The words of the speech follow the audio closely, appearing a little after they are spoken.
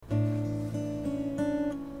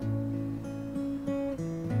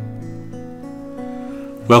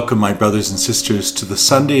Welcome, my brothers and sisters, to the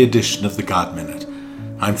Sunday edition of the God Minute.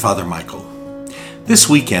 I'm Father Michael. This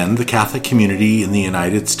weekend, the Catholic community in the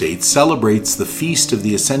United States celebrates the feast of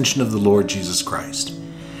the Ascension of the Lord Jesus Christ.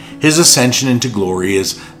 His ascension into glory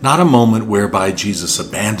is not a moment whereby Jesus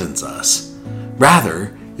abandons us.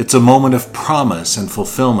 Rather, it's a moment of promise and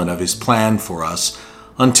fulfillment of his plan for us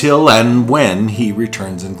until and when he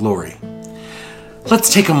returns in glory.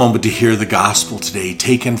 Let's take a moment to hear the gospel today,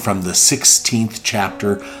 taken from the 16th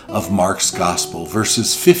chapter of Mark's Gospel,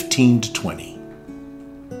 verses 15 to 20.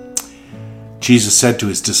 Jesus said to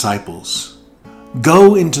his disciples,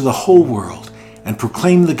 "Go into the whole world and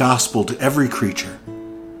proclaim the gospel to every creature.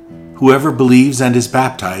 Whoever believes and is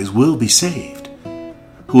baptized will be saved.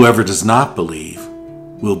 Whoever does not believe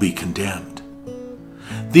will be condemned.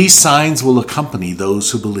 These signs will accompany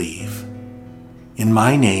those who believe. In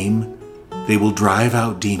my name, they will drive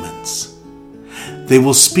out demons. They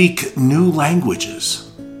will speak new languages.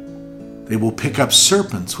 They will pick up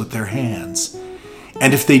serpents with their hands.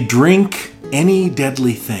 And if they drink any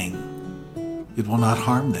deadly thing, it will not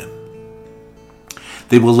harm them.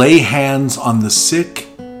 They will lay hands on the sick,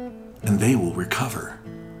 and they will recover."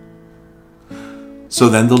 So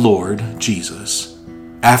then the Lord, Jesus,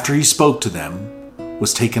 after he spoke to them,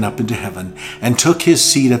 was taken up into heaven and took his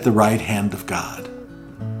seat at the right hand of God.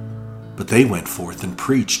 But they went forth and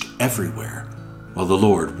preached everywhere, while the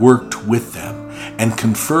Lord worked with them and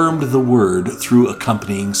confirmed the word through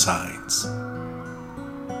accompanying signs.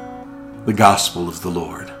 The Gospel of the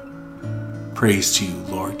Lord. Praise to you,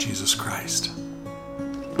 Lord Jesus Christ.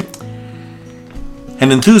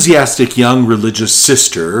 An enthusiastic young religious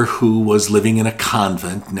sister who was living in a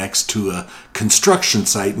convent next to a construction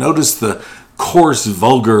site noticed the coarse,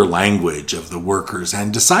 vulgar language of the workers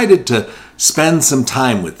and decided to spend some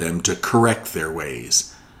time with them to correct their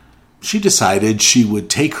ways. She decided she would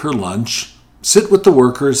take her lunch, sit with the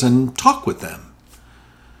workers, and talk with them.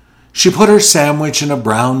 She put her sandwich in a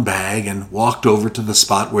brown bag and walked over to the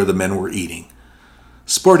spot where the men were eating.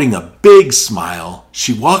 Sporting a big smile,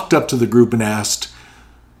 she walked up to the group and asked,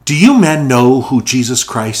 "Do you men know who Jesus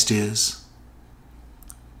Christ is?"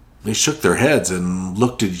 They shook their heads and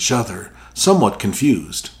looked at each other, somewhat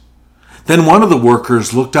confused. Then one of the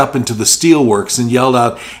workers looked up into the steelworks and yelled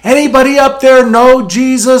out, "Anybody up there know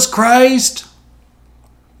Jesus Christ?"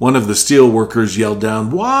 One of the steelworkers yelled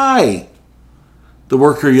down, "Why?" The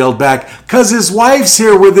worker yelled back, "'Cause his wife's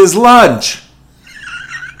here with his lunch."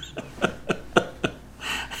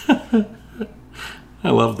 I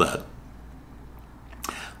love that.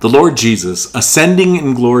 The Lord Jesus, ascending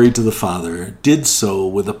in glory to the Father, did so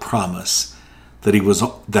with a promise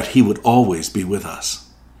that he would always be with us.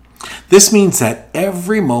 This means that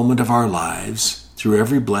every moment of our lives, through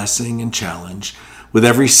every blessing and challenge, with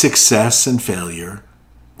every success and failure,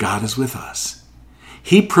 God is with us.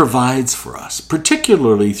 He provides for us,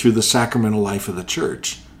 particularly through the sacramental life of the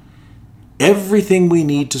Church. Everything we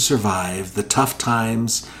need to survive the tough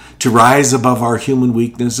times, to rise above our human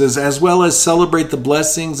weaknesses, as well as celebrate the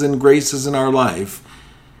blessings and graces in our life,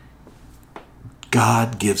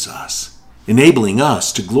 God gives us, enabling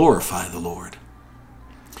us to glorify the Lord.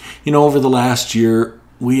 You know, over the last year,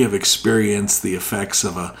 we have experienced the effects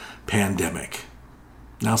of a pandemic.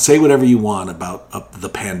 Now, say whatever you want about the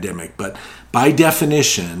pandemic, but by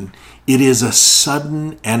definition, it is a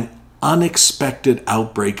sudden and unexpected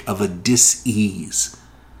outbreak of a dis-ease.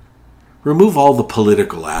 Remove all the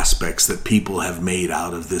political aspects that people have made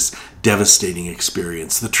out of this devastating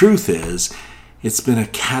experience. The truth is, it's been a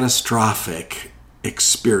catastrophic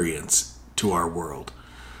experience to our world.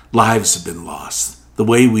 Lives have been lost. The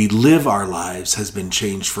way we live our lives has been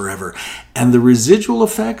changed forever. And the residual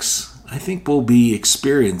effects, I think, we'll be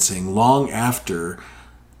experiencing long after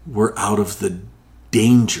we're out of the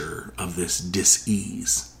danger of this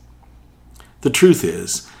dis-ease. The truth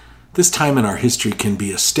is, this time in our history can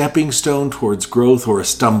be a stepping stone towards growth or a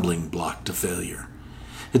stumbling block to failure.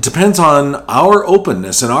 It depends on our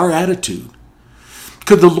openness and our attitude.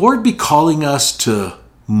 Could the Lord be calling us to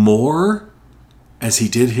more as he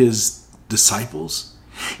did his disciples?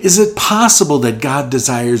 Is it possible that God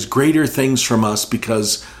desires greater things from us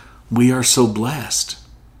because we are so blessed?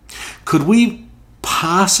 Could we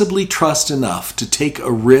possibly trust enough to take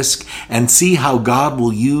a risk and see how God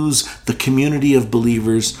will use the community of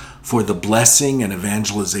believers for the blessing and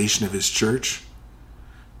evangelization of his church?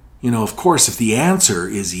 You know, of course, if the answer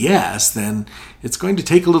is yes, then it's going to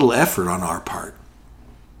take a little effort on our part.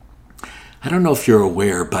 I don't know if you're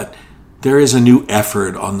aware, but there is a new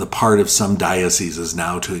effort on the part of some dioceses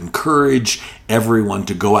now to encourage everyone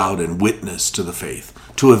to go out and witness to the faith,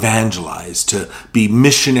 to evangelize, to be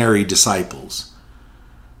missionary disciples.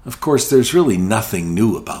 Of course, there's really nothing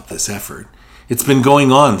new about this effort. It's been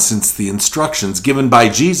going on since the instructions given by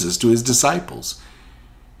Jesus to his disciples.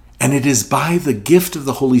 And it is by the gift of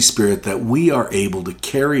the Holy Spirit that we are able to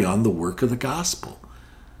carry on the work of the gospel.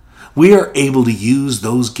 We are able to use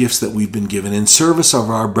those gifts that we've been given in service of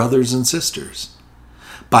our brothers and sisters.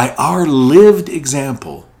 By our lived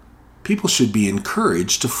example, people should be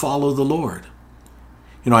encouraged to follow the Lord.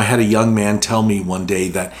 I had a young man tell me one day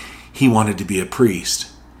that he wanted to be a priest.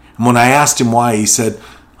 And when I asked him why, he said,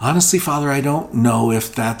 "Honestly, Father, I don't know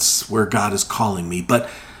if that's where God is calling me, but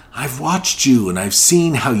I've watched you and I've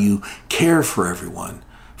seen how you care for everyone,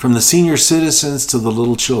 from the senior citizens to the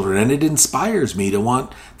little children, and it inspires me to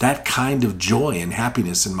want that kind of joy and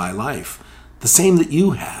happiness in my life, the same that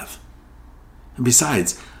you have. And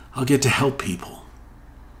besides, I'll get to help people."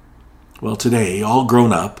 Well, today, all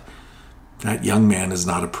grown up, that young man is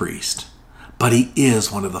not a priest, but he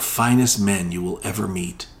is one of the finest men you will ever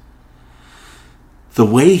meet. The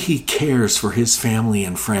way he cares for his family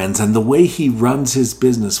and friends, and the way he runs his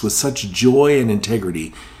business with such joy and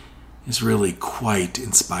integrity, is really quite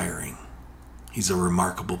inspiring. He's a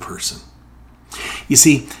remarkable person. You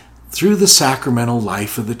see, through the sacramental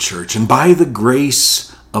life of the church and by the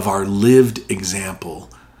grace of our lived example,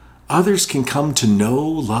 others can come to know,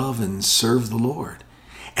 love, and serve the Lord,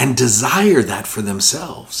 and desire that for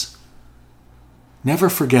themselves. Never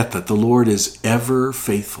forget that the Lord is ever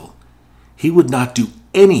faithful. He would not do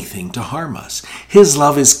anything to harm us. His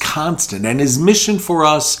love is constant, and his mission for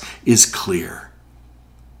us is clear.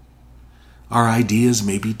 Our ideas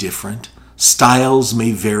may be different. Styles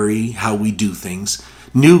may vary how we do things.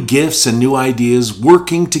 New gifts and new ideas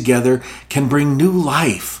working together can bring new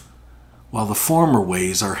life, while the former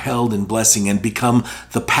ways are held in blessing and become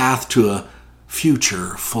the path to a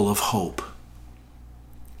future full of hope.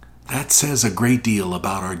 That says a great deal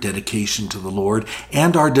about our dedication to the Lord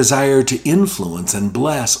and our desire to influence and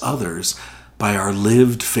bless others by our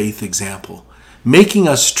lived faith example, making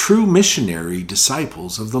us true missionary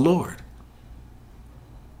disciples of the Lord.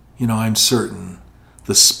 I'm certain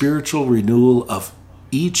the spiritual renewal of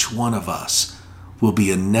each one of us will be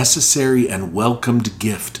a necessary and welcomed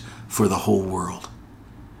gift for the whole world.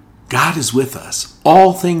 God is with us.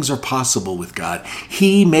 All things are possible with God.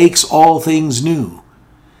 He makes all things new.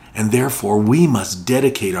 And therefore, we must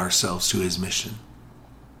dedicate ourselves to his mission.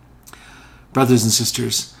 Brothers and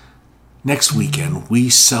sisters, next weekend we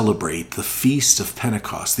celebrate the Feast of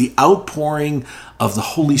Pentecost, the outpouring of the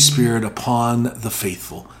Holy Spirit upon the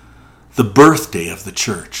faithful, the birthday of the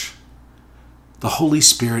church. The Holy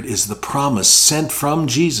Spirit is the promise sent from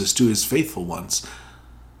Jesus to his faithful ones.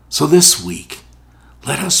 So this week,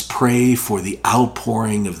 let us pray for the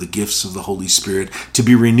outpouring of the gifts of the Holy Spirit to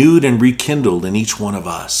be renewed and rekindled in each one of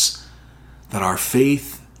us, that our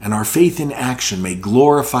faith in action may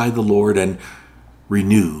glorify the Lord and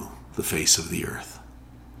renew the face of the earth.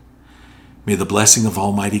 May the blessing of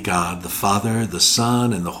Almighty God, the Father, the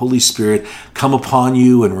Son, and the Holy Spirit come upon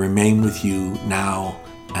you and remain with you now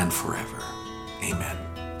and forever. Amen.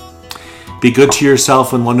 Be good to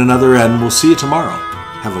yourself and one another, and we'll see you tomorrow.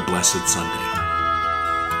 Have a blessed Sunday.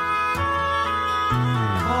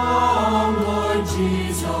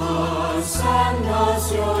 Jesus, send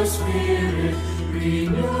us your Spirit,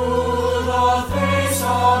 renew the face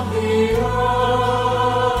of the earth.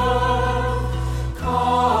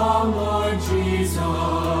 Come, Lord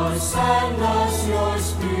Jesus, send us your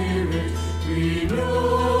Spirit,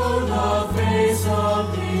 renew the face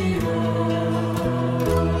of the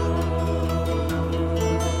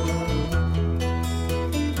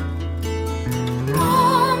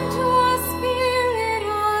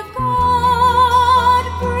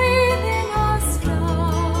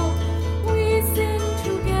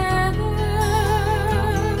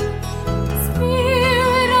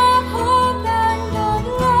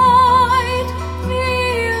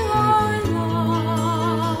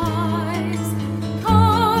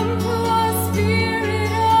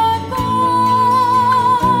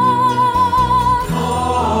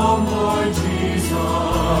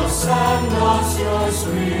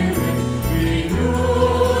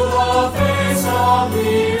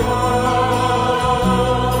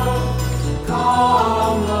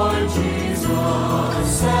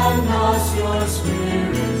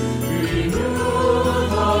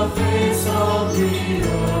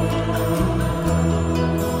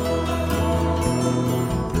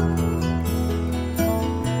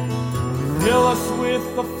Fill us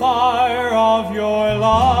with the fire of your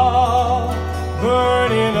love,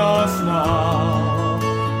 burn in us now,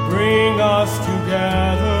 bring us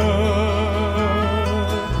together.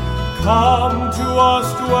 Come to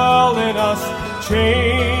us, dwell in us,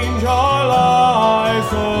 change our lives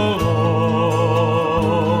O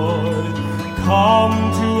Lord. Come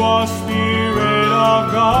to us, Spirit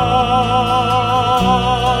of God.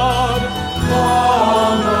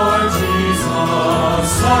 Come, Lord Jesus,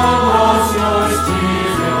 send us your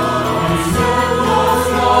Spirit, send us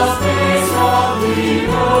your face of the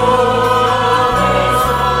earth.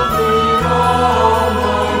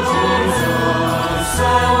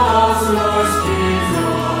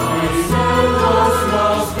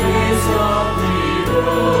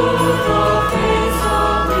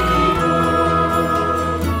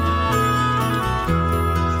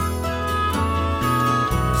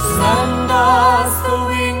 Send us the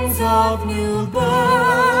wings of new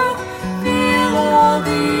birth, fill all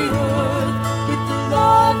the